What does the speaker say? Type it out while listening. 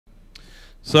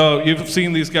So you've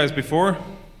seen these guys before.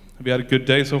 Have you had a good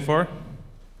day so far?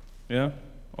 Yeah?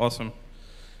 Awesome.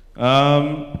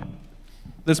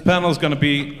 This panel is going to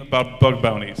be about bug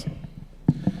bounties.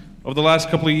 Over the last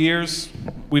couple of years,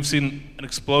 we've seen an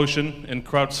explosion in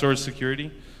crowdsourced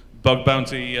security, bug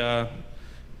bounty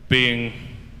being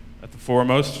at the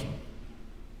foremost.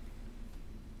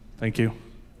 Thank you.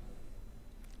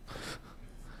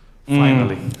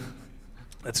 Finally.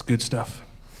 That's good stuff.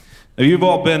 Now, you've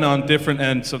all been on different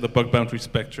ends of the bug bounty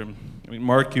spectrum. I mean,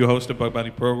 Mark, you host a bug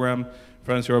bounty program.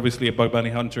 Frans, you're obviously a bug bounty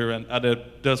hunter, and Ada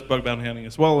does bug bounty hunting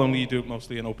as well, only you do it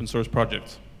mostly in open source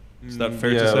projects. Is that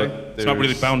fair to say? It's not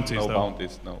really bounties, no though.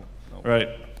 Bounties, no. Right.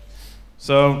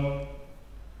 So,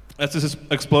 as this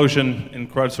explosion in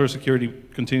crowdsourced security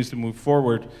continues to move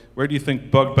forward, where do you think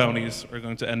bug bounties are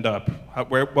going to end up?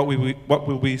 What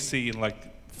will we see in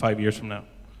like 5 years from now?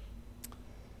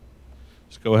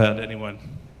 Just go ahead, anyone.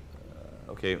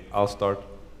 Okay, I'll start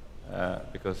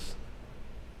because,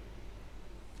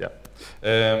 yeah.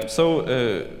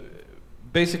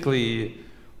 Basically,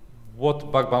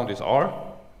 what bug bounties are,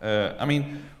 I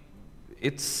mean,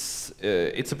 it's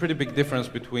a pretty big difference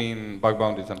between bug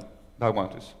bounties and bug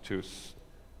bounties to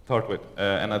start with,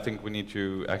 and I think we need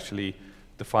to actually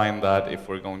define that if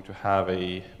we're going to have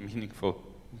a meaningful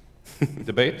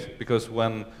debate, because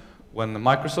when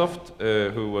Microsoft,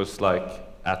 who was like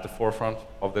at the forefront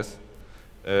of this,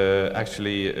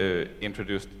 actually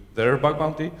introduced their bug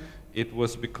bounty, it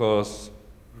was because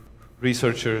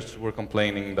researchers were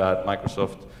complaining that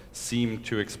Microsoft seemed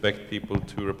to expect people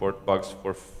to report bugs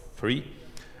for free.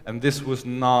 And this was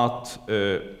not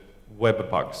web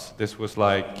bugs. This was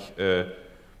like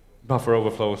buffer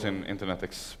overflows in Internet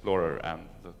Explorer and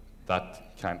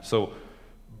that kind. So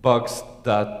bugs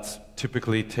that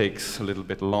typically takes a little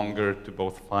bit longer to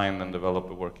both find and develop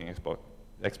a working exploit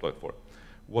for.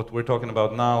 What we're talking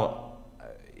about now,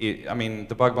 I mean,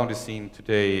 the bug bounty scene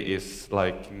today is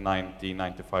like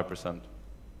 90–95%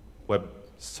 web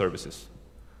services,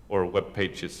 or web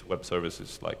pages, web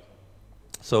services like.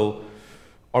 So,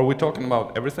 are we talking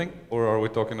about everything, or are we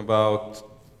talking about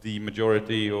the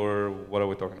majority, or what are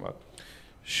we talking about?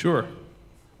 Sure.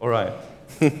 All right.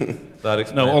 That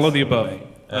explains. No, all of the above.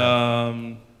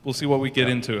 We'll see what we get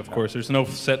into, of course. There's no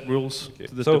set rules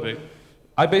to this debate.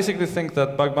 I basically think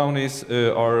that bug bounties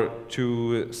are,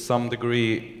 to some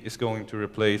degree, is going to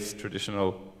replace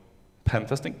traditional pen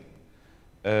testing,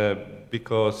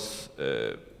 because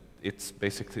it's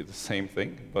basically the same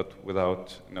thing, but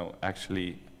without,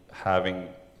 actually having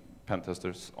pen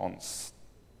testers on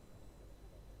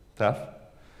staff.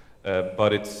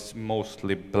 But it's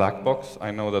mostly black box.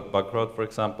 I know that Bugcrowd, for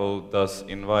example, does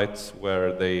invites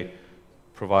where they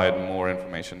provide more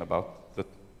information about the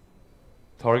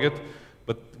target.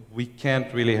 But we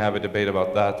can't really have a debate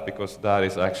about that, because that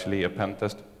is actually a pen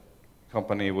test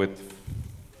company with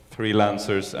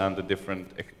freelancers and a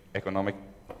different economic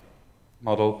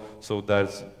model. So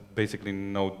there's basically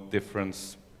no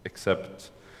difference, except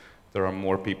there are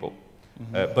more people.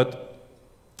 Mm-hmm. But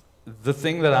the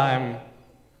thing that I'm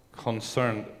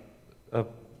concerned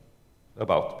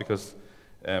about, because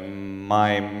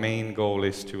my main goal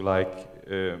is to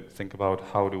think about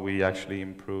how do we actually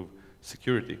improve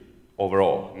security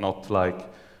overall, not like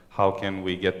how can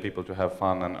we get people to have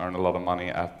fun and earn a lot of money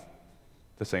at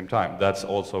the same time. That's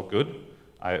also good.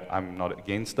 I'm not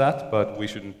against that, but we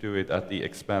shouldn't do it at the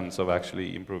expense of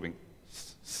actually improving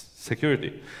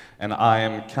security. And I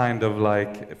am kind of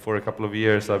like, for a couple of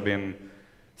years, I've been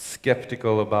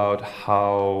skeptical about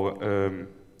how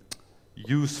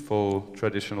useful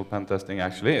traditional pen testing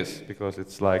actually is, because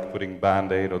it's like putting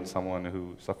Band-Aid on someone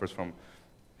who suffers from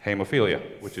hemophilia,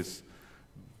 which is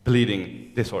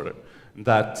bleeding disorder.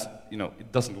 That,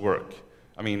 it doesn't work.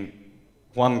 I mean,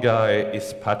 one guy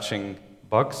is patching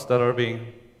bugs that are being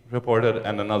reported,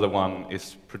 and another one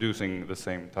is producing the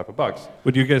same type of bugs.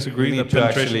 Would you guys agree that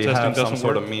penetration testing doesn't work? We need to actually have some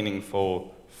sort of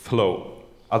meaningful flow.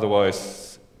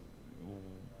 Otherwise,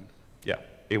 yeah,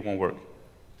 it won't work.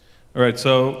 All right,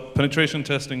 so penetration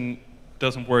testing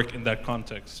doesn't work in that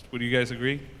context. Would you guys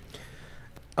agree?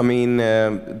 I mean,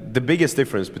 the biggest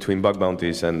difference between bug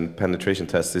bounties and penetration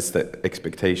tests is the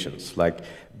expectations. Like,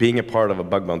 being a part of a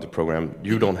bug bounty program,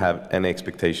 you don't have any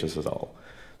expectations at all.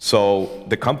 So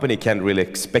the company can't really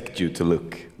expect you to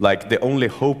look. Like, the only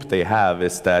hope they have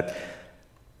is that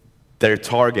their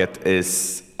target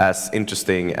is as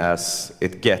interesting as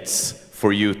it gets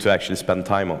for you to actually spend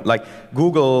time on. Like,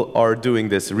 Google are doing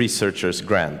this researchers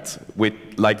grant with,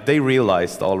 like, they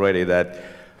realized already that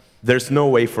there's no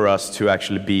way for us to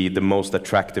actually be the most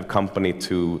attractive company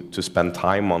to spend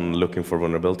time on looking for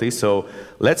vulnerabilities. So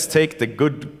let's take the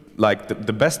good, like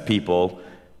the best people,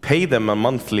 pay them a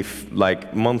monthly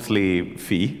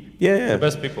fee. Yeah. The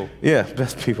best people. Yeah,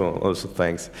 best people. Also,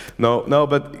 thanks. No,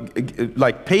 but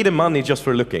like pay the money just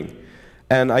for looking,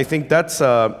 and I think that's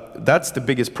the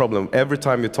biggest problem. Every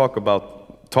time you talk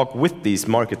with these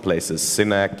marketplaces,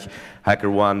 Synack,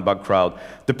 HackerOne, BugCrowd,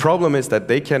 the problem is that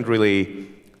they can't really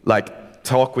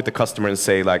talk with the customer and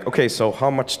say like, okay, so how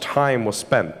much time was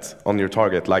spent on your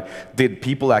target? Like, did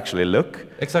people actually look?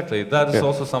 Exactly. That is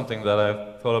also something that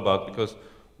I've thought about, because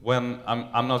when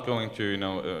I'm not going to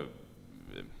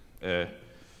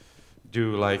do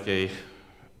like a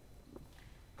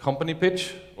company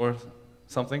pitch or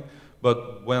something, but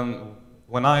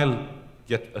when I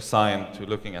get assigned to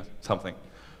looking at something,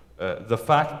 the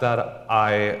fact that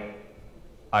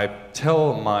I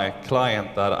tell my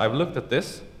client that I've looked at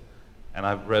this and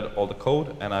I've read all the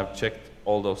code and I've checked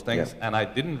all those things and I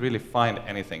didn't really find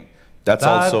anything. That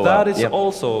is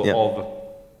also of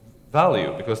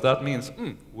value, because that means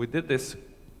we did this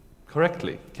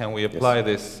correctly. Can we apply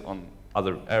this on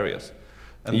other areas?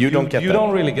 And you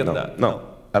don't really get that. No,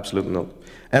 absolutely not.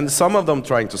 And some of them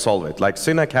trying to solve it. Like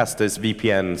Synack has this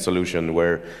VPN solution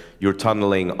where you're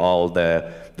tunneling all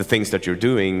the things that you're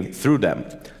doing through them.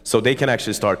 So they can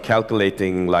actually start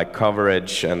calculating like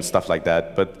coverage and stuff like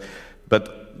that.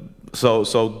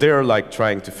 So they're like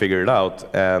trying to figure it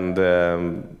out, and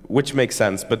which makes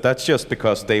sense, but that's just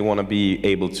because they want to be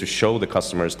able to show the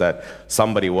customers that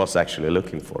somebody was actually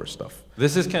looking for stuff.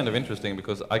 This is kind of interesting,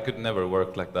 because I could never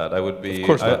work like that. I would be, of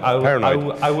course not.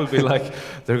 Paranoid. I would be like,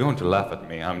 they're going to laugh at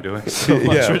me. I'm doing so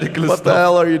much ridiculous what stuff. What the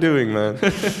hell are you doing, man?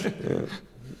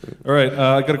 All right,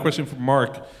 I got a question for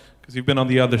Mark, because you've been on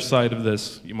the other side of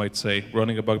this, you might say,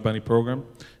 running a bug bounty program.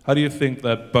 How do you think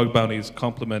that bug bounties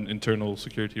complement internal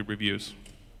security reviews?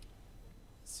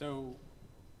 So,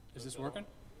 is this working?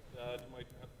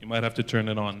 You might have to turn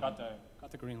it on. Got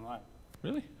the green light.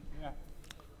 Really? Yeah.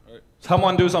 All right.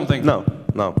 Someone do something. No.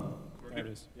 There it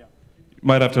is. Yeah. You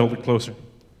might have to hold it closer.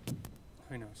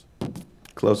 Who knows?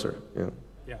 Closer.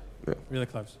 Yeah. Really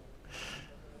close.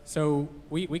 So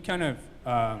we kind of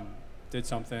did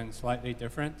something slightly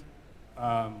different.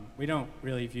 We don't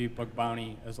really view bug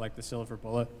bounty as like the silver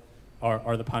bullet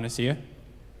or the panacea.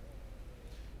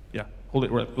 Yeah, hold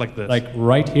it right, like this. Like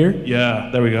right here? Yeah,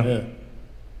 there we go. Yeah.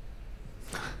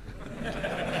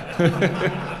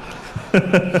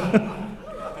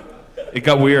 It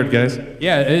got weird, guys.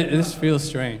 Yeah, this feels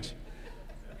strange.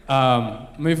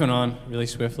 Moving on really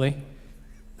swiftly.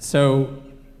 So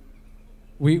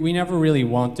we never really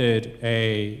wanted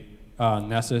a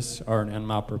Nessus or an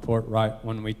Nmap report right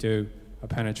when we do a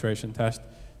penetration test.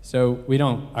 So we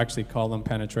don't actually call them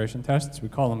penetration tests, we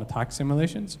call them attack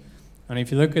simulations. And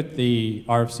if you look at the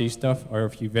RFC stuff, or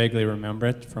if you vaguely remember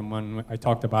it from when I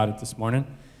talked about it this morning,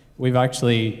 we've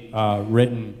actually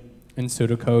written in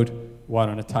pseudocode what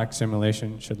an attack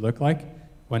simulation should look like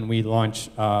when we launch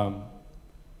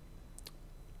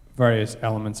various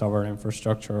elements of our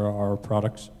infrastructure or our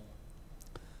products.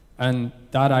 And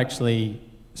that actually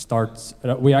starts,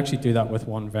 we actually do that with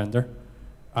one vendor,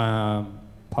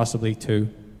 possibly two.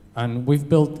 And we've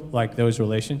built like those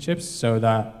relationships so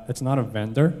that it's not a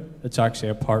vendor, it's actually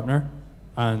a partner.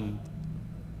 And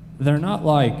they're not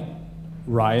like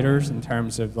rioters in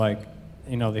terms of like,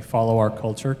 you know, they follow our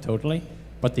culture totally,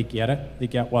 but they get it. They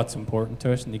get what's important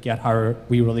to us, and they get how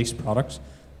we release products.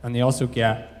 And they also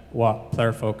get what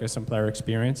player focus and player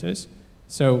experience is.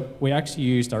 So we actually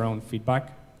used our own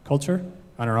feedback culture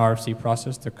and our RFC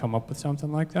process to come up with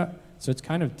something like that. So it's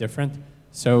kind of different.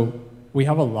 So we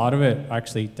have a lot of it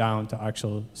actually down to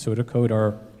actual pseudocode,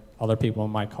 or other people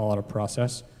might call it a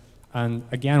process. And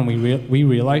again, we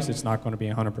realize it's not going to be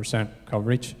 100%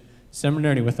 coverage.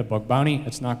 Similarly with the bug bounty,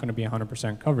 it's not going to be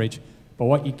 100% coverage. But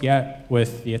what you get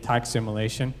with the attack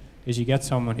simulation is you get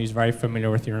someone who's very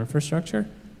familiar with your infrastructure,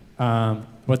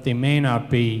 but they may not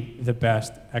be the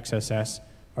best XSS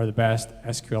or the best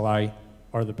SQLI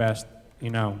or the best, you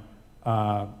know,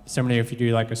 similarly if you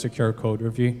do like a secure code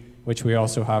review, which we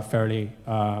also have fairly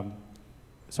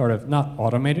sort of not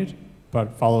automated,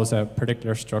 but follows a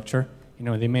particular structure. You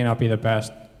know, they may not be the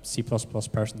best C++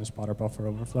 person to spot or buffer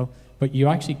overflow, but you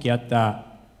actually get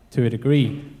that to a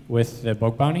degree with the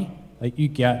bug bounty. Like you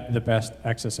get the best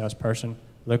XSS person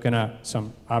looking at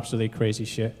some absolutely crazy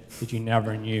shit that you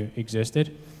never knew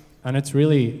existed. And it's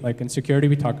really, like in security,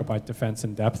 we talk about defense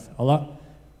in depth a lot.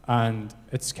 And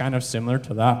it's kind of similar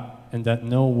to that, in that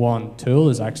no one tool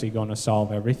is actually going to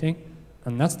solve everything.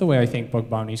 And that's the way I think bug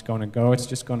bounty is going to go. It's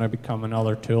just going to become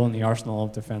another tool in the arsenal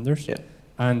of defenders. Yeah.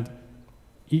 And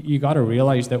you got to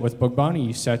realize that with bug bounty,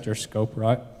 you set your scope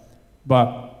right.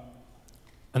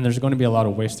 And there's going to be a lot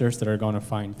of wasters that are going to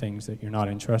find things that you're not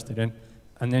interested in.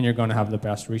 And then you're going to have the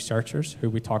best researchers, who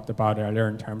we talked about earlier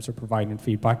in terms of providing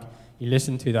feedback. You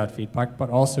listen to that feedback, but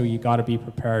also you got to be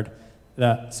prepared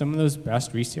that some of those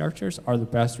best researchers are the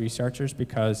best researchers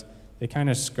because they kind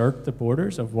of skirt the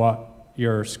borders of what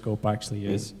your scope actually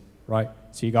is, right?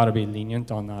 So you got to be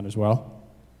lenient on that as well.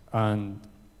 And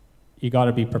you got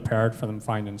to be prepared for them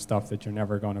finding stuff that you're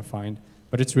never going to find.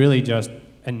 But it's really just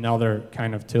another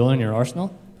kind of tool in your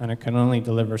arsenal, and it can only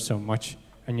deliver so much,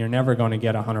 and you're never going to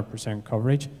get 100%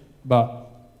 coverage. But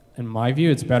in my view,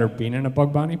 it's better being in a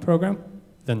bug bounty program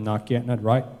than not getting it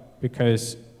right,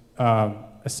 because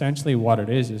essentially what it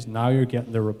is now you're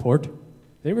getting the report.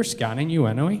 They were scanning you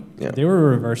anyway. Yeah. They were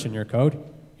reversing your code.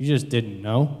 You just didn't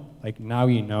know. Like, now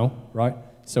you know, right?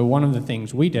 So one of the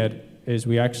things we did is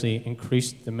we actually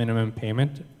increased the minimum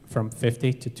payment from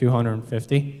 50 to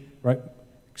 250, right?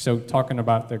 So talking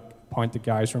about the point the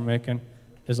guys were making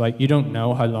is like, you don't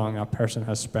know how long that person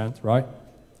has spent, right?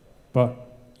 But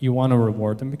you want to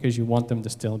reward them because you want them to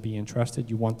still be interested.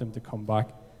 You want them to come back.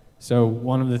 So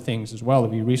one of the things as well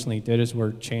that we recently did is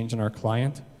we're changing our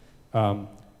client.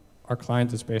 Our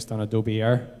client is based on Adobe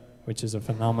Air, which is a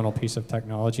phenomenal piece of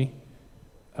technology.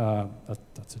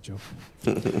 That's a joke.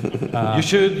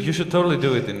 You should totally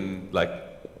do it in like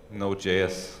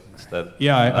Node.js instead.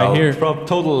 Yeah, I hear.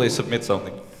 Totally submit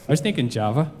something. I was thinking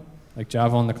Java, like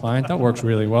Java on the client. That works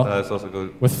really well. That's also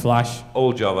good. With Flash.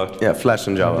 Old Java. Yeah, Flash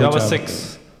and Java. Java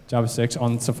 6. Java 6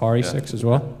 on Safari 6 as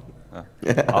well.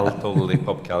 I'll totally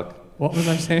pop calc. What was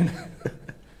I saying?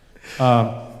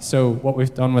 So what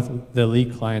we've done with the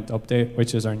League client update,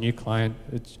 which is our new client,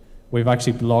 we've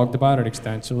actually blogged about it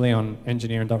extensively on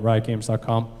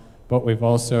engineering.riotgames.com, but we've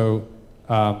also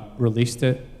released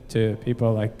it to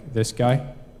people like this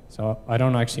guy. So I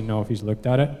don't actually know if he's looked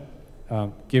at it.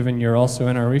 Given you're also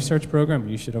in our research program,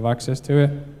 you should have access to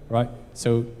it, right?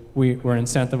 So we're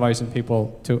incentivizing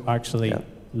people to actually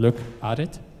look at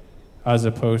it, as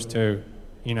opposed to,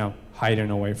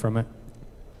 hiding away from it.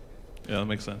 Yeah, that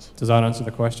makes sense. Does that answer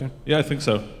the question? Yeah, I think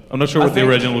so. I'm not sure what the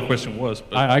original question was,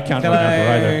 but I can't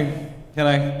remember either. Can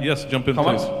I? Yes, jump in,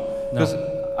 comment? please. Because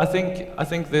I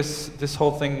think this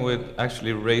whole thing with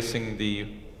actually raising the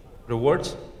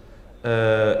rewards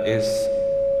is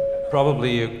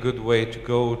probably a good way to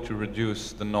go to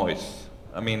reduce the noise.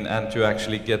 I mean, and to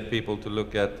actually get people to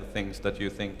look at the things that you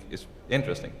think is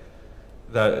interesting.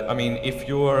 I mean, if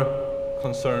you're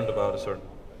concerned about a certain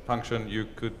function, you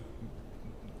could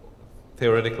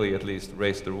theoretically at least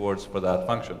raise the rewards for that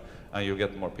function, and you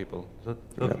get more people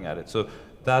looking at it. So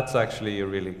that's actually a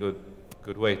really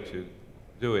good way to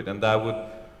do it, and that would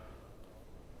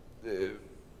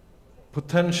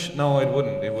no, it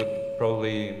wouldn't. It would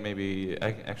probably maybe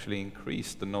actually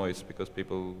increase the noise because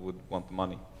people would want the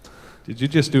money. Did you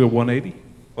just do a 180?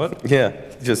 What? Yeah,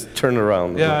 just turn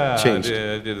around. Yeah, change.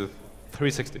 I did a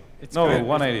 360. It's no, great.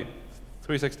 180.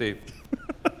 360.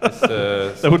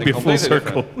 That would be full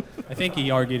circle. I think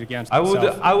he argued against I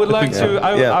himself. would like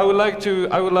Yeah. I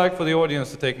would like for the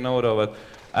audience to take note of it.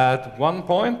 At one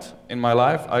point in my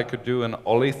life, I could do an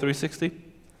Ollie 360.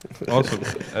 Awesome.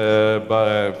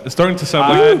 But It's starting to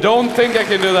sound I like don't think I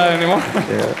can do that anymore.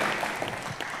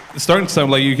 it's starting to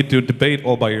sound like you could do a debate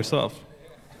all by yourself.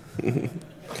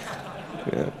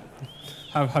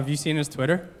 Have you seen his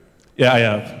Twitter? Yeah, I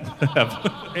have.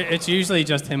 It's usually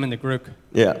just him and the group.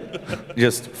 Yeah,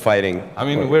 just fighting. I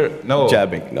mean,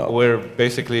 jabbing. No, we're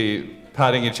basically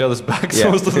patting each other's backs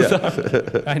Yeah, most of the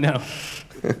time. I know.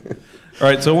 All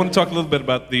right, so I want to talk a little bit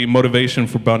about the motivation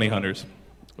for bounty hunters.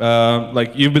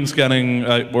 Like you've been scanning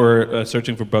or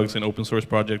searching for bugs in open source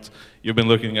projects. You've been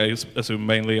looking, I assume,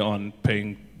 mainly on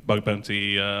paying bug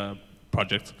bounty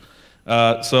projects.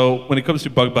 So when it comes to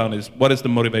bug bounties, what is the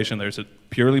motivation there? Is it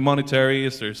purely monetary?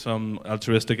 Is there some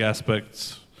altruistic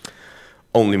aspects?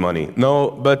 only money.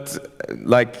 No, but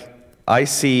like I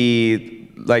see,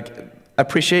 like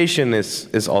appreciation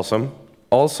is awesome.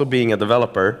 Also being a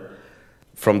developer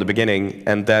from the beginning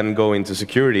and then go into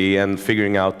security and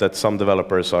figuring out that some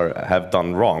developers have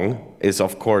done wrong is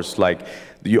of course like,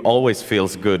 you always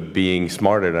feels good being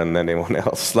smarter than anyone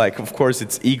else. Like of course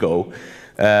it's ego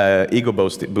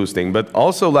boosting, but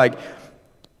also like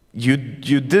you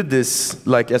did this,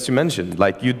 like as you mentioned,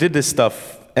 like you did this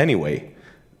stuff anyway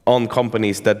on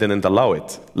companies that didn't allow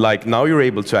it. Like now you're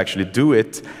able to actually do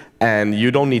it and you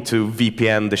don't need to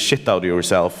VPN the shit out of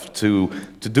yourself to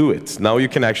do it. Now you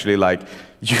can actually like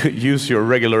use your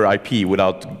regular IP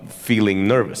without feeling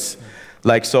nervous.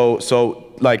 Like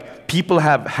like people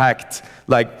have hacked.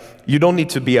 Like you don't need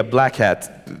to be a black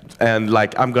hat and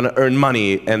like I'm gonna earn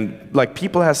money, and like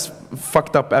people has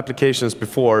fucked up applications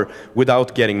before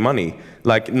without getting money.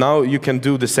 Like now you can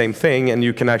do the same thing and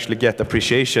you can actually get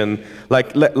appreciation.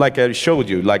 Like I showed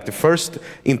you, like the first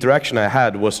interaction I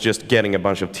had was just getting a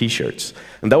bunch of t-shirts,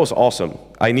 and that was awesome.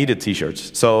 I needed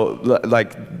t-shirts, so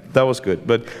like that was good.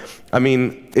 But I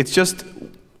mean, it's just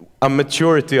a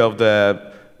maturity of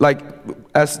the, like,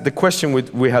 as the question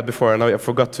we had before, and I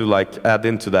forgot to like add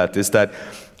into that, is that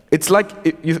it's like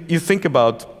you think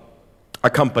about a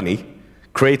company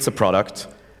creates a product,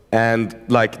 and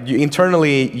like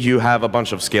internally you have a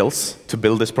bunch of skills to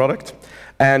build this product,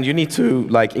 and you need to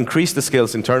like increase the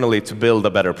skills internally to build a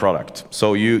better product.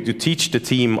 So you teach the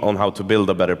team on how to build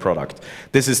a better product.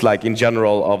 This is like in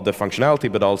general of the functionality,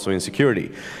 but also in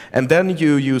security. And then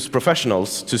you use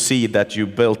professionals to see that you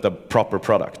built a proper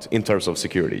product in terms of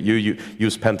security. You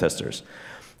use pen testers.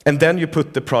 And then you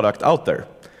put the product out there.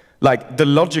 Like the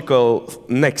logical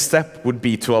next step would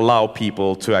be to allow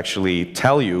people to actually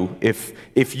tell you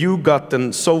if you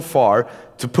gotten so far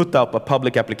to put up a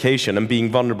public application and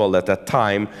being vulnerable at that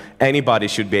time, anybody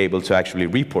should be able to actually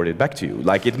report it back to you.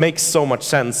 Like it makes so much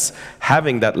sense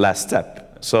having that last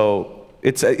step. So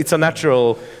it's a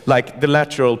natural, like the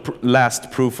natural last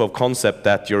proof of concept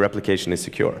that your application is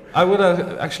secure. I would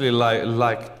actually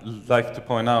like to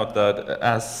point out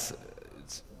that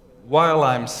while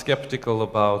I'm skeptical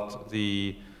about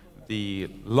the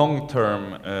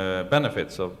long-term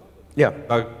benefits of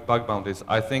bug bounties,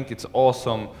 I think it's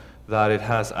awesome that it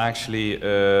has actually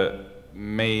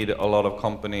made a lot of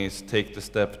companies take the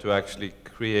step to actually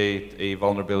create a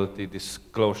vulnerability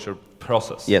disclosure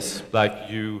process. Yes. Like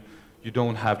you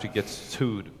don't have to get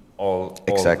sued all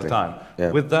exactly. the time.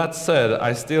 Yeah. With that said,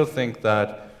 I still think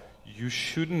that you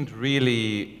shouldn't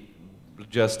really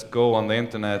just go on the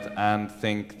internet and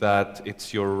think that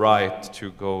it's your right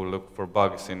to go look for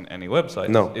bugs in any website.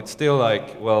 No. It's still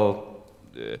like, well,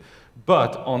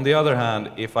 but on the other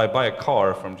hand, if I buy a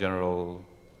car from General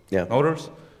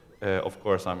Motors, of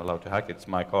course I'm allowed to hack it, it's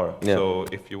my car. Yeah. So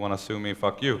if you want to sue me,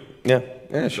 fuck you. Yeah,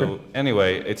 sure. So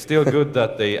anyway, it's still good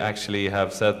that they actually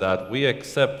have said that we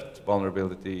accept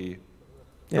vulnerability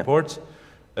reports,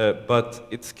 but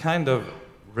it's kind of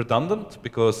redundant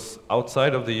because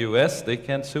outside of the US they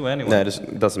can't sue anyone. No,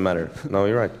 it doesn't matter. No,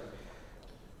 you're right.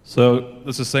 So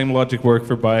does the same logic work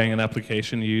for buying an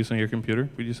application you use on your computer,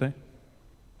 would you say?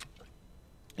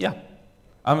 Yeah.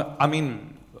 I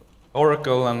mean,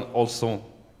 Oracle and also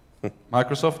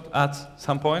Microsoft at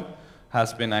some point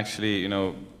has been actually, you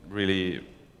know, really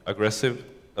aggressive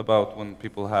about when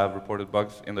people have reported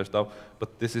bugs in their stuff,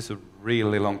 but this is a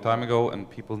really long time ago, and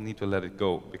people need to let it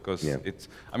go because it's.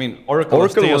 I mean, Oracle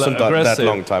wasn't aggressive, that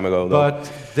long time ago, though. but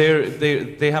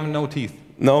they have no teeth.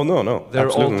 No. They're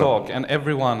all absolutely talk, and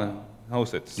everyone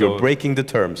knows it. So you're breaking the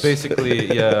terms.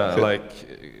 basically, yeah, like,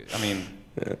 I mean.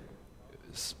 Yeah.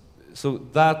 So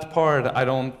that part I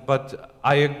don't, but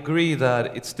I agree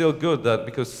that it's still good that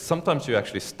because sometimes you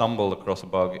actually stumble across a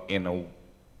bug in a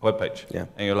web page, and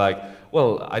you're like,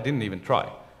 well, I didn't even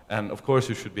try, and of course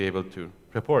you should be able to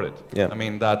report it. Yeah. I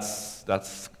mean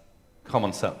that's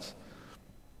common sense.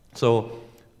 So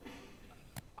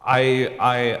I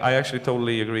actually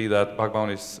totally agree that bug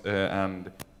bounties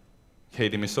and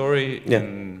KD Missouri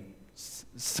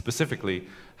specifically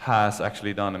has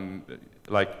actually done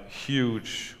like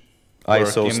huge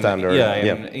ISO standard.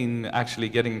 In actually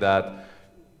getting that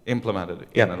implemented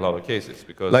in a lot of cases,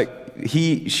 because like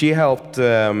she helped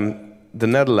the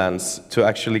Netherlands to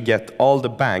actually get all the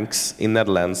banks in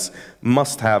Netherlands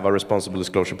must have a responsible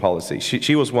disclosure policy.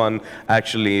 She was one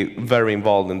actually very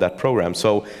involved in that program.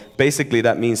 So basically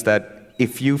that means that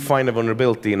if you find a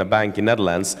vulnerability in a bank in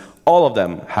Netherlands, all of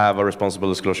them have a responsible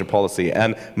disclosure policy,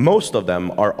 and most of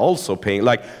them are also paying,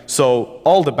 like, so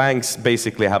all the banks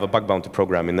basically have a bug bounty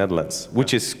program in Netherlands,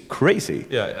 which is crazy.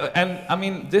 Yeah, and I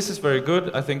mean, this is very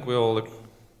good. I think we all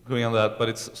agree on that, but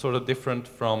it's sort of different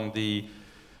from the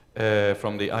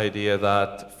idea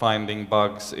that finding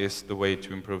bugs is the way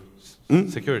to improve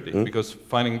security, because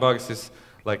finding bugs is,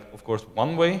 like, of course,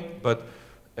 one way, but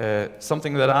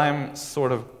something that I'm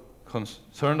sort of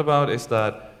concerned about is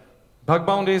that bug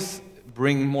bounties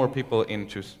bring more people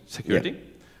into security,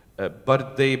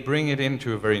 but they bring it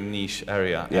into a very niche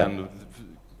area. And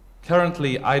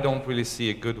currently, I don't really see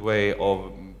a good way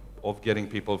of getting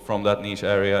people from that niche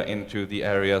area into the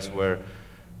areas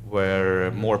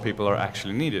where more people are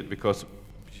actually needed, because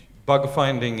bug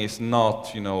finding is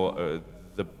not, you know,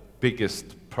 the biggest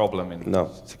problem in No.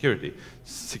 security.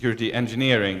 Security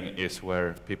engineering is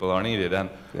where people are needed, and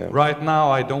Yeah. right now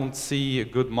I don't see a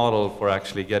good model for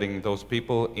actually getting those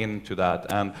people into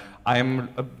that, and I'm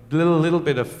a little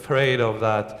bit afraid of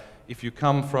that. If you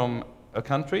come from a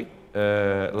country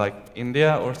like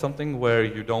India or something where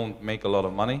you don't make a lot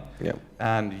of money, Yeah.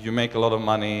 and you make a lot of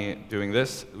money doing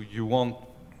this, you won't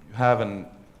have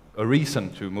a reason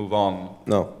to move on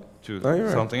No. to No, you're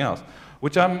right. something else,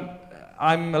 which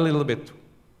I'm a little bit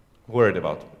worried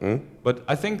about. But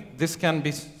I think this can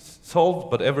be solved,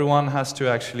 but everyone has to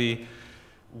actually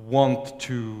want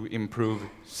to improve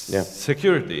Yeah.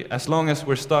 security. As long as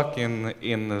we're stuck in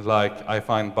like, I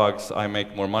find bugs, I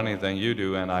make more money than you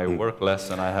do, and I work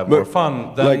less and I have more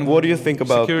fun, then like, what do you think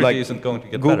about security like isn't going to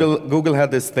get Google? better. Google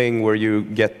had this thing where you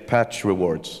get patch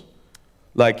rewards.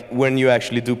 Like when you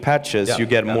actually do patches, Yeah, you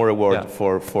get yeah, more reward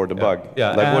yeah. for the bug.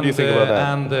 Yeah, Like, what do you think about that?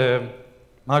 And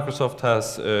Microsoft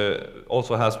has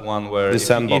also has one where The if-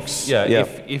 sandbox, If, yeah.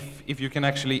 if you can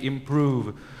actually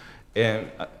improve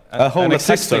A whole an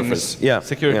attack existing surface, yeah,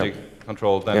 security yeah.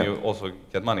 control, then Yeah. you also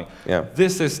get money. Yeah.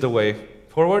 This is the way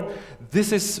forward.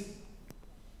 This is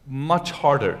much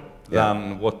harder Yeah.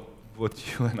 than what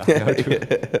you and I are doing.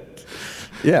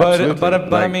 Yeah, but absolutely.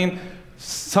 I Like- mean,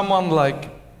 someone like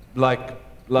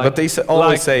But they always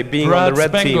like say being Brad on the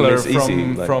red team Spengler is easy.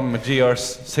 Like- from GR's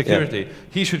security,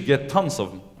 he should get tons of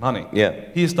money. Yeah.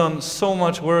 He's done so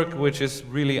much work which is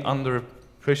really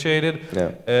underappreciated,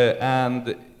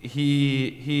 and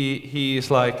he is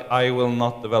like, I will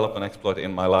not develop an exploit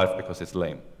in my life because it's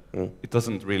lame. It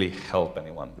doesn't really help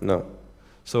anyone. No.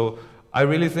 So I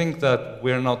really think that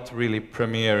we're not really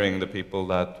premiering the people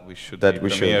that we should That be we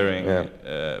should, premiering,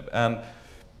 yeah. and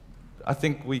I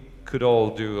think we could all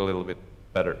do a little bit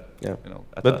better. Yeah. You know,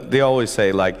 at But that. they always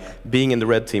say like being in the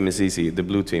red team is easy, the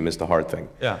blue team is the hard thing.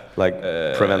 Yeah. Like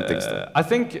preventing stuff. I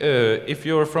think if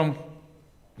you're from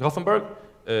Gothenburg,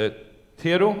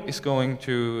 Tero is going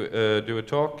to do a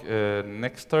talk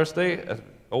next Thursday at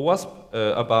OWASP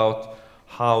about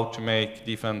how to make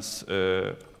defense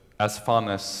as fun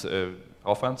as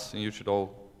offense, and you should all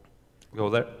go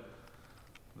there.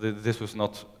 This was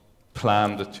not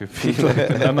planned to be like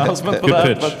an announcement for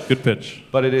Good that, pitch. Good pitch.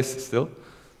 but it is still.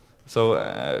 So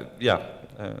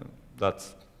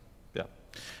that's yeah.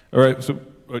 All right. So,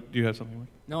 do you have something? Mike?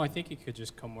 No, I think he could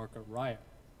just come work at Riot.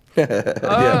 All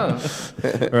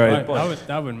right.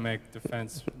 That would make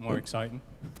defense more exciting.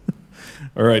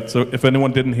 All right. So, if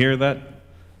anyone didn't hear that,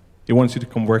 he wants you to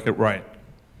come work at Riot.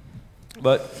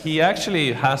 But he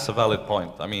actually has a valid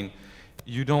point. I mean,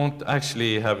 you don't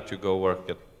actually have to go work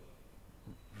at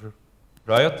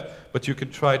Riot, but you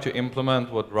could try to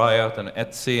implement what Riot and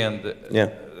Etsy and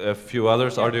a few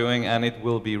others are doing, and it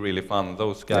will be really fun.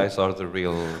 Those guys are the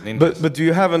real ninjas. But do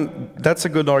you have that's a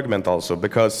good argument also,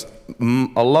 because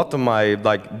a lot of my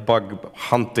like bug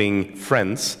hunting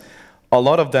friends, a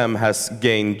lot of them has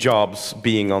gained jobs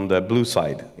being on the blue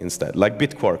side instead. Like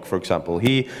Bitquark, for example,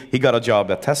 he got a job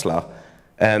at Tesla,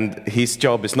 and his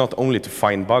job is not only to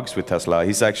find bugs with Tesla,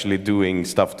 he's actually doing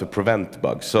stuff to prevent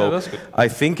bugs. So that's good. I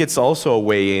think it's also a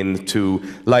way in to,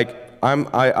 like,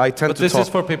 I tend But to this talk... is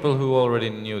for people who already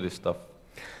knew this stuff.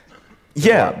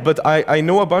 Yeah, but I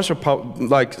know a bunch of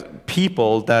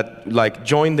people that like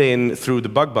joined in through the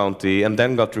bug bounty and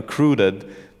then got recruited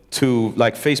to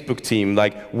like Facebook team.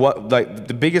 Like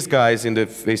the biggest guys in the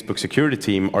Facebook security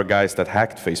team are guys that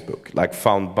hacked Facebook, like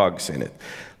found bugs in it.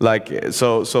 Like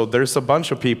so there's a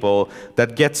bunch of people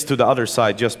that gets to the other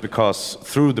side just because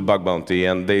through the bug bounty,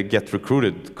 and they get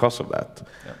recruited because of that.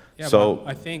 Yeah, So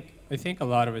but I think a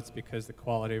lot of it's because the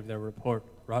quality of their report,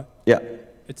 right? yeah.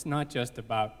 It's not just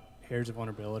about here's a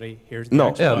vulnerability, here's the No,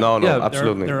 exploit. no, Yeah,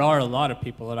 absolutely. There are a lot of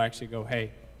people that actually go,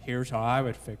 hey, here's how I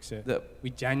would fix it. Yep. We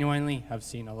genuinely have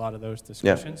seen a lot of those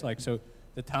discussions. Like, so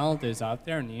the talent is out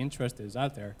there and the interest is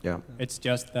out there. Yeah. It's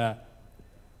just that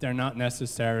they're not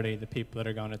necessarily the people that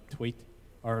are going to tweet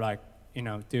or like, you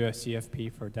know, do a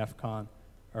CFP for DEF CON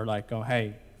or like go,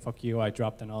 hey, fuck you, I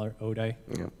dropped another O-Day.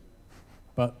 Yeah.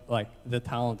 But like the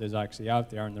talent is actually out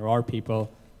there, and there are people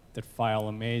that file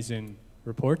amazing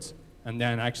reports and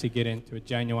then actually get into a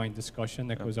genuine discussion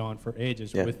that goes on for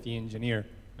ages Yeah. with the engineer.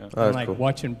 Oh, And that's like cool.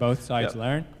 watching both sides Yeah.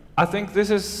 learn. I think this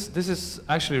is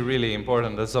actually really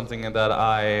important. That's something that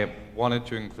I wanted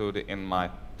to include in my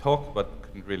talk, but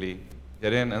couldn't really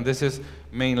get in. And this is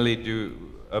mainly due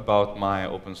about my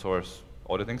open source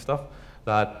auditing stuff.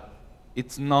 That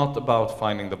it's not about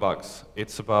finding the bugs.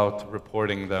 It's about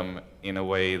reporting them in a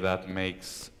way that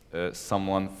makes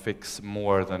someone fix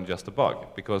more than just a bug.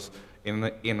 Because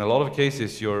in a lot of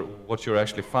cases, what you're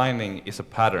actually finding is a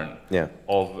pattern Yeah.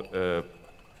 of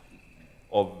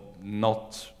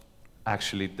not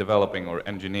actually developing or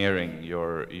engineering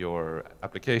your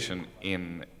application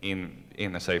in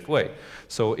a safe way.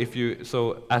 So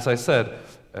as I said,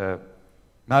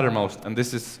 Mattermost, and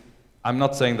this is, I'm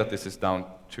not saying that this is down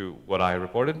to what I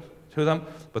reported to them,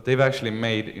 but they've actually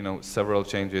made several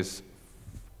changes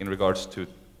in regards to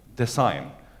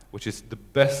design, which is the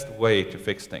best way to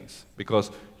fix things,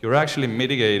 because you're actually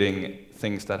mitigating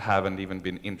things that haven't even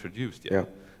been introduced yet,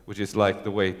 which is like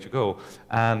the way to go.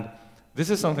 And this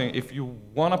is something, if you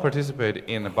want to participate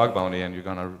in a bug bounty and you're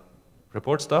going to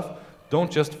report stuff,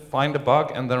 don't just find a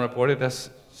bug and then report it as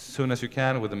soon as you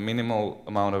can with a minimal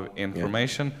amount of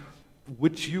information,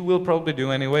 which you will probably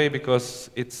do anyway, because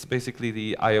it's basically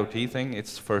the IoT thing.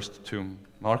 It's first to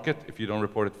market. If you don't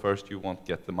report it first, you won't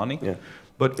get the money.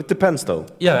 But it depends, though.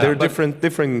 They're different.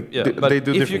 But they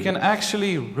do if you can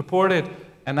actually report it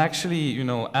and actually,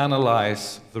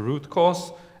 analyze the root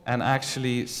cause and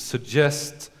actually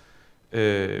suggest,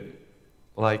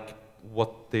 like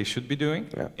what they should be doing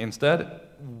instead,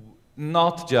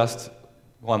 not just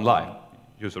one line,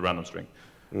 use a random string.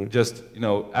 Just,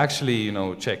 actually,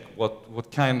 check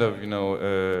what kind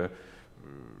of,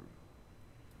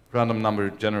 random number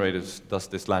generators does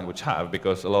this language have?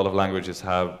 Because a lot of languages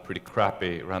have pretty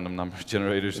crappy random number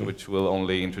generators, which will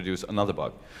only introduce another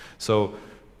bug. So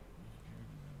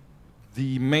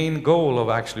the main goal of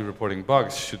actually reporting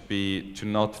bugs should be to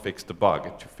not fix the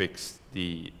bug, to fix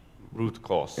the root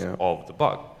cause of the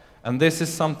bug. And this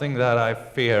is something that I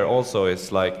fear also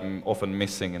is like often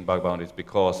missing in bug bounties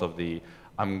because of the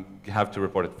have to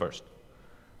report it first.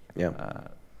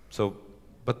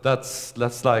 But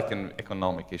that's like an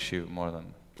economic issue more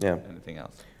than anything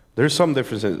else. There's some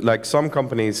differences. Like some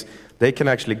companies, they can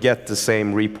actually get the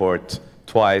same report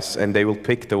twice, and they will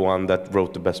pick the one that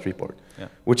wrote the best report.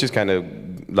 Which is kind of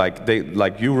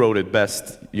like you wrote it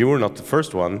best. You were not the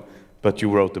first one, but you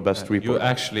wrote the best report. You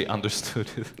actually understood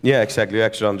it. Yeah, exactly. You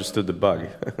actually understood the bug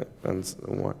and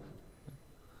more.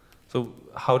 So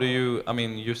how do you, I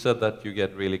mean, you said that you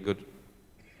get really good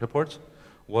reports.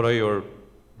 What are your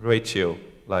ratio,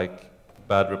 like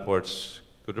bad reports,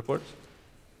 good reports?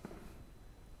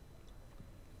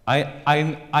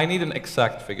 I need an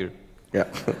exact figure.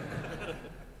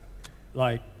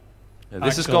 Like,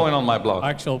 this is going on my blog.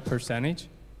 Actual percentage?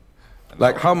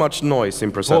 Like how much noise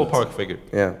in percent? Ballpark figure.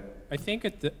 I think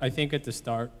at the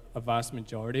start, a vast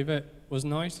majority of it was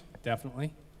noise,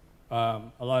 definitely. A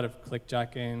lot of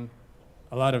clickjacking,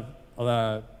 a lot of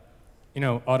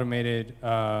automated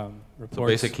reports. So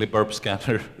basically burp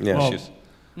scanner issues.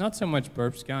 Not so much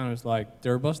burp scan, it was like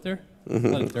Dirbuster. A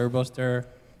lot of Dirbuster,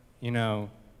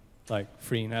 like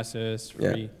free Nessus,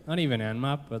 free, not even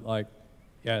Nmap, but like,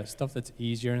 stuff that's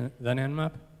easier than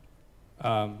Nmap.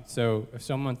 So if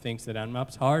someone thinks that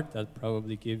Nmap's hard, that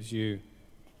probably gives you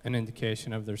an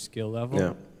indication of their skill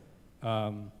level.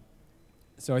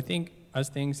 So I think as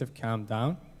things have calmed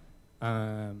down,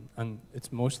 and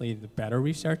it's mostly the better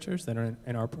researchers that are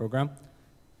in our program,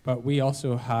 but we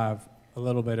also have a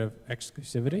little bit of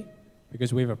exclusivity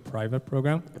because we have a private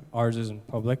program. Ours isn't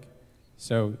public,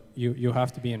 so you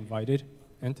have to be invited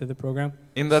into the program.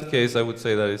 In that case, I would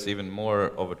say that it's even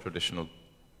more of a traditional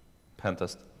pen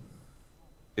test.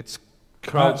 It's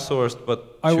crowdsourced,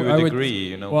 but to a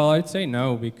degree, Well, I'd say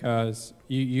no, because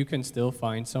you can still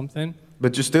find something.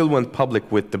 But you still went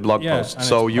public with the blog post,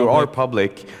 so you are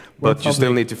public, but you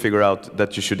still need to figure out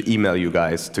that you should email you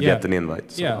guys to get an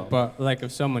invite. So. But like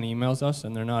if someone emails us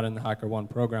and they're not in the HackerOne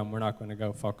program, we're not going to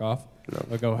go fuck off.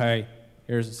 We'll go, hey,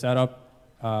 here's a setup,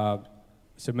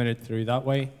 submit it through that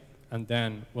way, and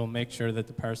then we'll make sure that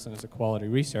the person is a quality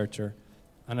researcher.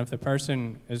 And if the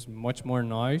person is much more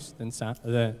noise than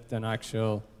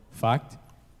actual fact,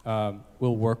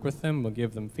 we'll work with them, we'll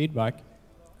give them feedback,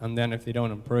 and then if they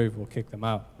don't improve, we'll kick them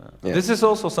out. This is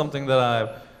also something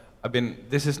that I've been,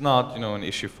 this is not an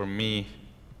issue for me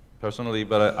personally,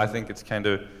 but I think it's kind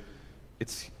of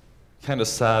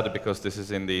sad because this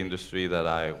is in the industry that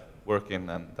I work in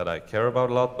and that I care about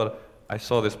a lot, but I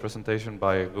saw this presentation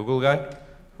by a Google guy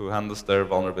who handles their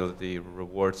vulnerability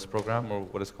rewards program, or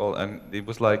what it's called, and it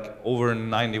was like over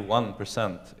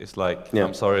 91% is like,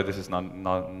 I'm sorry, this is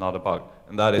not a bug,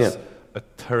 and that is a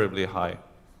terribly high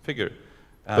figure.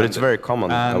 But it's very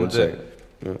common, I would say.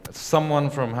 Someone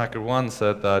from HackerOne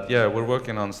said that, we're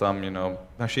working on some,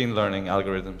 machine learning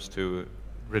algorithms to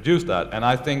reduce that, and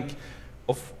I think,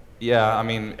 I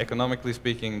mean, economically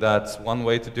speaking, that's one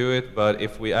way to do it, but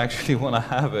if we actually want to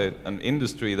have an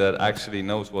industry that actually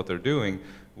knows what they're doing,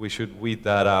 we should weed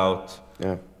that out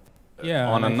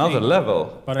on another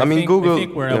level. But I mean, think, Google- I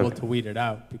think we're yeah. able to weed it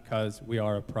out because we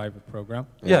are a private program.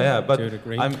 Yeah, but to a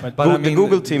degree. but The I mean,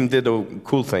 Google team did a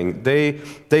cool thing.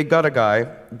 They got a guy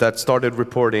that started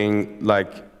reporting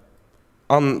like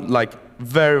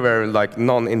very like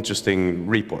non-interesting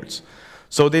reports.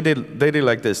 So they did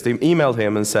like this. They emailed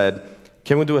him and said,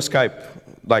 "Can we do a Skype,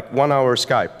 like 1 hour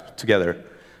Skype together?"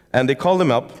 And they called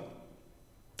him up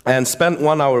and spent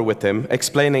 1 hour with him,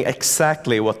 explaining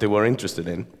exactly what they were interested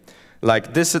in.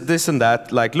 Like this and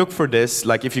that, like look for this,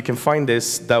 like if you can find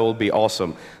this, that will be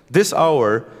awesome. This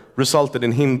hour resulted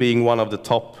in him being one of the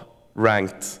top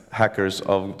ranked hackers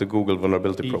of the Google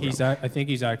vulnerability program. I think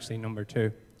he's actually number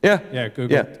 2. Yeah. Yeah,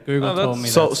 Google Oh, told me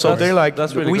So that. so they're like,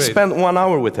 that's really we great. spent 1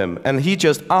 hour with him, and he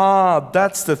just,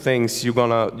 that's the things you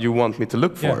want me to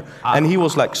look for. Yeah. And he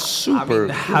was like I super. mean,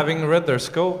 having read their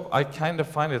scope, I kind of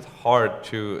find it hard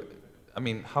to. I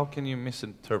mean, how can you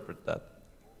misinterpret that?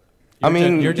 I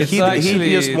mean, you're just- he Actually,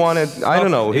 just wanted, I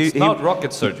don't know. It's he, not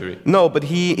rocket surgery. No, but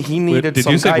he needed Did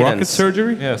some you say guidance. rocket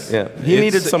surgery? Yes. Yeah, he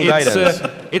needed some guidance.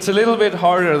 It's a little bit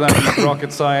harder than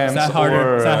rocket science. Is that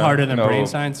harder- or, is that harder than you know, brain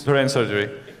science? Brain surgery.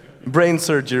 Brain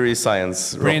surgery science.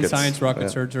 Brain rockets. science, rocket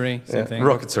Yeah. surgery, same Yeah, thing.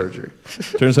 rocket surgery.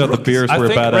 Turns out the beers I were a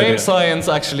think bad brain idea. science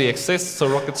actually exists, so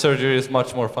rocket surgery is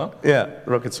much more fun. Yeah,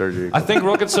 rocket surgery. I think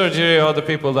rocket surgery are the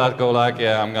people that go like,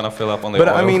 yeah, I'm gonna fill up on the But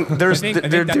oil. I mean, I there's think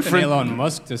they're that's different. an Elon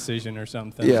Musk decision or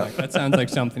something. Yeah. Like, that sounds like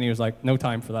something he was like, no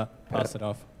time for that, pass it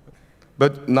off.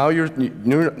 But now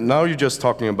you're just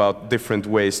talking about different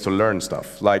ways to learn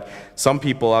stuff. Like some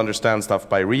people understand stuff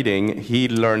by reading. He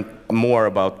learned more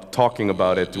about talking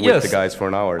about it with Yes, the guys for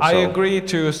an hour. I so. agree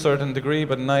to a certain degree,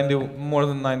 but more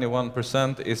than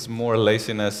 91% is more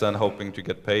laziness and hoping to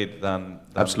get paid than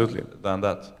Absolutely. than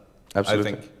that.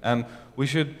 Absolutely. I think, and we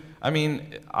should. I mean,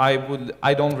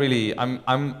 I don't really.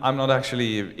 I'm not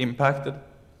actually impacted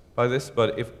by this,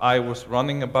 but if I was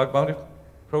running a bug bounty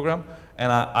program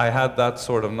and I had that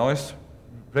sort of noise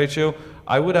ratio,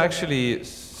 I would actually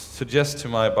suggest to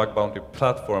my bug bounty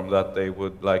platform that they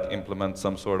would like implement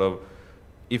some sort of,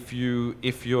 if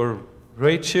your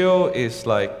ratio is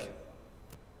like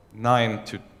 9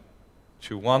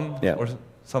 to 1 Yeah. or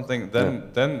something,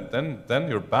 then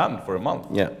you're banned for a month.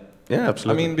 Yeah. Yeah,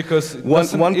 absolutely. I mean, because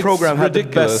one it's program had the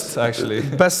ridiculous, best actually.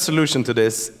 best solution to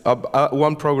this.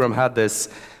 One program had this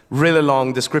really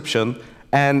long description,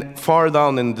 and far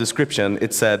down in the description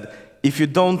it said, if you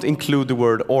don't include the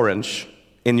word orange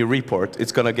in your report,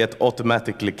 it's going to get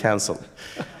automatically canceled.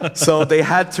 So they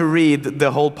had to read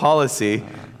the whole policy,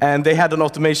 and they had an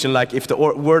automation like, if the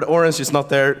word orange is not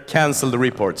there, cancel the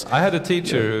reports. I had a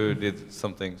teacher who did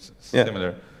something Yeah.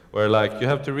 similar, where like you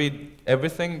have to read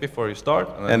everything before you start,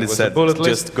 and then And it it was said, a bullet just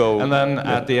list, go. and then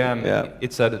Yeah. at the end Yeah.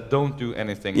 it said, don't do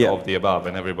anything Yeah. of the above,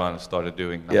 and everyone started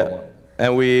doing number Yeah, one.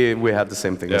 and we had the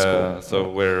same thing at school. Yeah,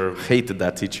 so Hated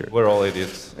that teacher. we're all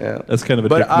idiots. Yeah. That's kind of a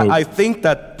But dick move. I think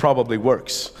that probably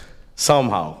works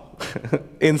somehow,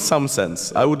 in some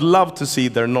sense. I would love to see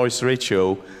their noise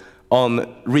ratio on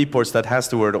reports that has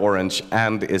the word orange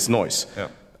and is noise. Yeah.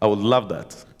 I would love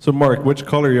that. So Mark, which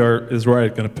color is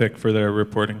Riot going to pick for their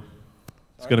reporting?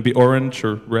 It's going to be orange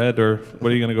or red, or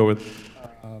what are you going to go with?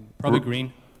 Probably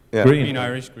green. Yeah. Green. Green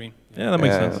Irish, green. Yeah, that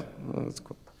makes Yeah, sense. that's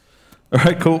cool. All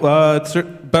right, cool. It's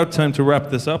about time to wrap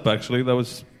this up, actually. That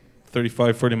was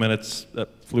 35, 40 minutes that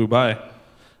flew by.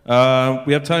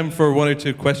 We have time for 1 or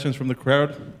 2 questions from the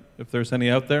crowd, if there's any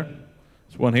out there.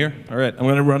 There's one here. All right, I'm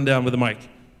going to run down with the mic.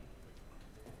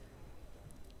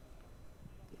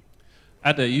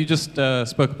 Ada, you just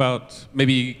spoke about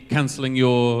maybe cancelling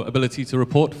your ability to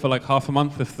report for like half a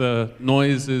month if the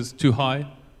noise is too high,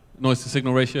 noise to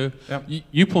signal ratio. Yeah.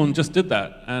 YouPorn just did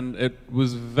that, and it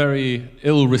was very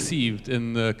ill received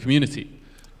in the community,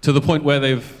 to the point where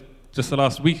they've, just the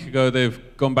last week ago, they've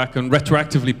gone back and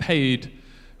retroactively paid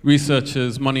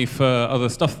researchers money for other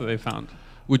stuff that they found.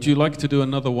 Would you like to do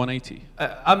another 180?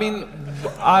 I mean,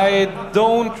 I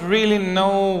don't really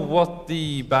know what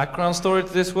the background story to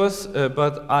this was,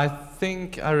 but I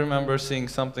think I remember seeing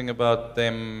something about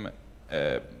them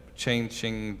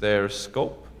changing their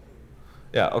scope.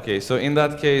 Yeah, okay, so in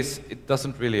that case, it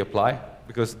doesn't really apply,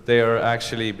 because they are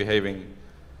actually behaving,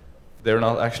 they're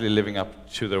not actually living up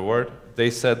to their word. They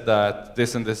said that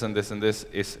this and this and this and this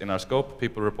is in our scope.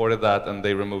 People reported that, and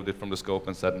they removed it from the scope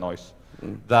and said noise.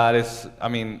 That is, I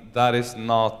mean, that is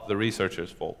not the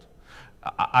researcher's fault.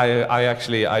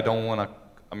 I don't want to,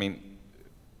 I mean,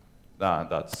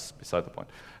 that's beside the point.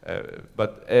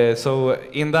 So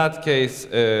in that case,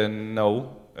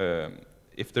 no.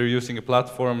 If they're using a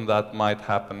platform, that might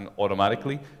happen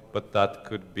automatically, but that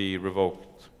could be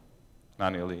revoked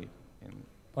manually.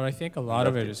 But I think a lot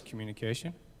of it is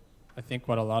communication. I think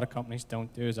what a lot of companies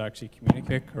don't do is actually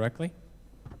communicate correctly.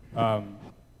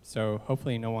 So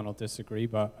hopefully no one will disagree,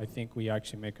 but I think we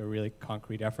actually make a really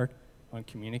concrete effort on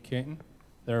communicating.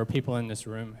 There are people in this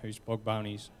room whose bug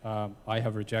bounties I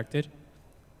have rejected,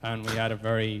 and we had a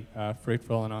very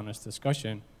fruitful and honest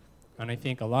discussion. And I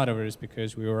think a lot of it is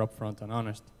because we were upfront and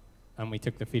honest, and we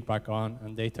took the feedback on,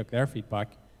 and they took their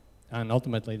feedback, and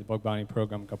ultimately the bug bounty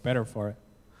program got better for it.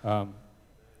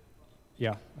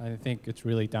 Yeah, I think it's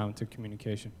really down to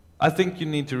communication. I think you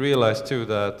need to realize too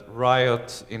that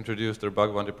Riot introduced their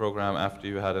bug bounty program after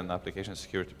you had an application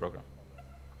security program.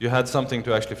 You had something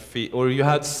to actually feed, or you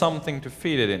had something to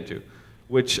feed it into,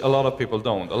 which a lot of people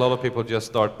don't. A lot of people just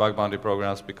start bug bounty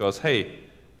programs because, hey,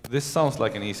 this sounds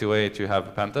like an easy way to have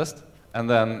a pen test. And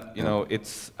then, you know,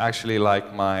 it's actually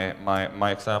like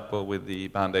my example with the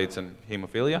Band-Aids and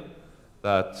hemophilia,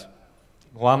 that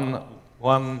on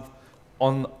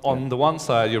the one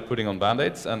side you're putting on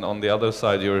Band-Aids, and on the other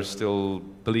side you're still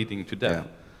bleeding to death.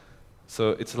 Yeah. So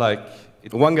it's like...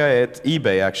 One guy at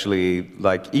eBay actually,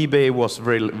 like eBay was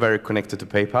very connected to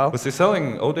PayPal. Was he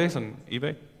selling O-Days on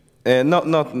eBay?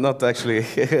 Not actually,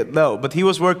 no, but he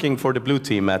was working for the blue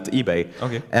team at eBay.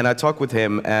 Okay. And I talked with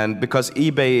him, and because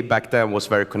eBay back then was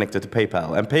very connected to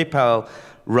PayPal, and PayPal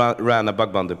ran a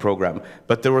bug bounty program,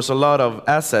 but there was a lot of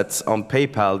assets on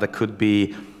PayPal that could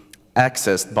be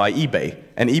accessed by eBay,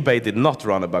 and eBay did not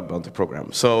run a bug bounty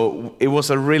program. So it was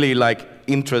a really like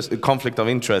conflict of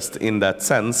interest in that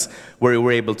sense, where we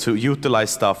were able to utilize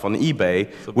stuff on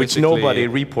eBay, so which nobody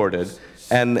reported,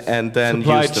 and then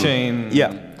supply use them. chain.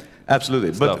 Yeah,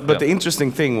 absolutely. Stuff, but the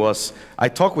interesting thing was, I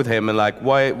talked with him and like,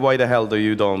 why the hell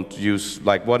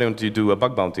why don't you do a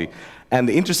bug bounty? And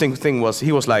the interesting thing was,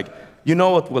 he was like, you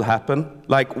know what will happen?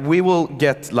 Like, we will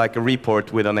get like a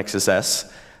report with an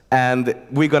XSS. And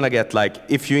we're gonna get like,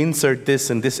 if you insert this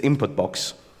in this input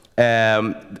box,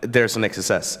 there's an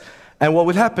XSS. And what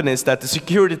will happen is that the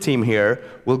security team here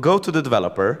will go to the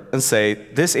developer and say,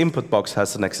 this input box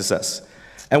has an XSS.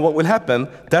 And what will happen,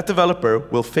 that developer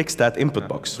will fix that input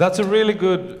box. That's a really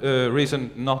good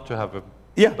reason not to have a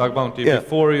bug bounty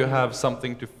before you have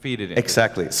something to feed it in.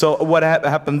 Exactly. So what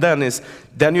happened then is,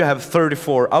 then you have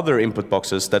 34 other input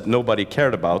boxes that nobody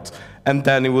cared about, and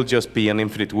then it will just be an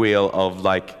infinite wheel of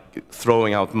like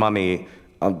throwing out money,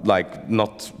 like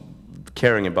not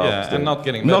caring about, and not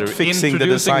getting better. Not fixing the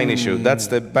design issue. That's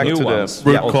the back to the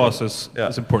root causes.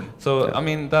 Is important. So I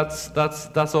mean,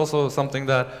 that's also something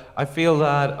that I feel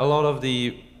that a lot of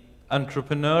the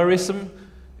entrepreneurism,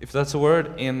 if that's a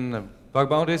word, in bug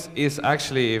bounties is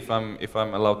actually, if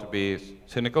I'm allowed to be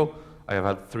cynical, I have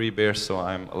had 3 beers, so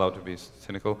I'm allowed to be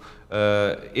cynical,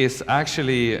 is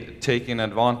actually taking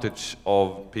advantage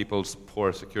of people's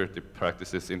poor security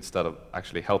practices instead of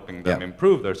actually helping them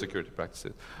improve their security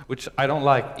practices, which I don't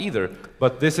like either.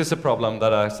 But this is a problem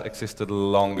that has existed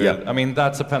longer. Yeah. I mean,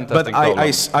 that's a pen testing problem.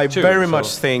 But I very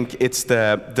much think it's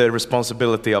the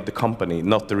responsibility of the company,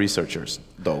 not the researchers,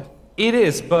 though. It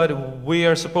is, but we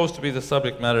are supposed to be the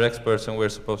subject matter experts, and we're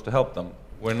supposed to help them.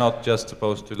 We're not just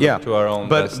supposed to look to our own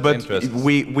best interests. But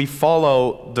we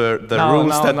follow the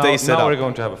rules that they set up. Now we're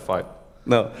going to have a fight.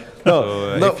 No.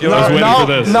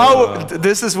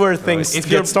 This is where things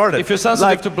get started. If you're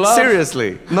sensitive to blood...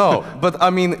 Seriously, no. But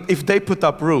I mean, if they put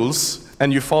up rules,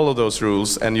 and you follow those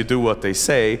rules, and you do what they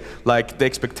say, like the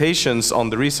expectations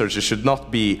on the researchers should not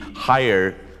be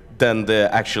higher than the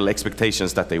actual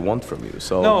expectations that they want from you.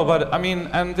 So no, but I mean,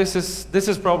 and this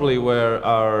is probably where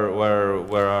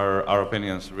our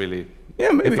opinions really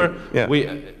differ. Yeah.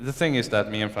 The thing is that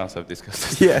me and Frans have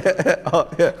discussed this.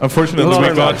 Unfortunately,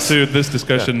 we got to this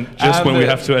discussion just when we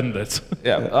have to end it.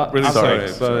 Really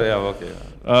sorry. But okay.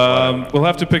 We'll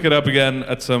have to pick it up again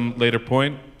at some later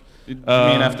point. You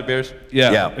mean after beers?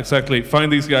 Yeah, exactly.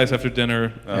 Find these guys after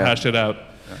dinner, hash it out.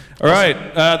 All right,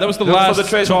 that was the last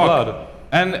talk.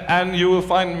 And you will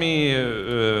find me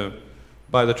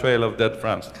by the trail of dead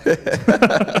Frans.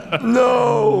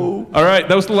 No! All right,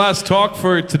 that was the last talk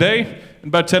for today. In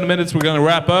about 10 minutes, we're going to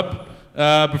wrap up.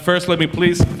 But first, let me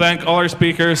please thank all our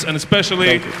speakers, and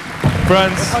especially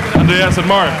Frans, Andreas, and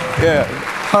Mark. Yeah,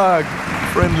 hug,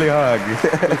 friendly hug.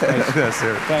 Yes,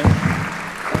 sir. Thanks.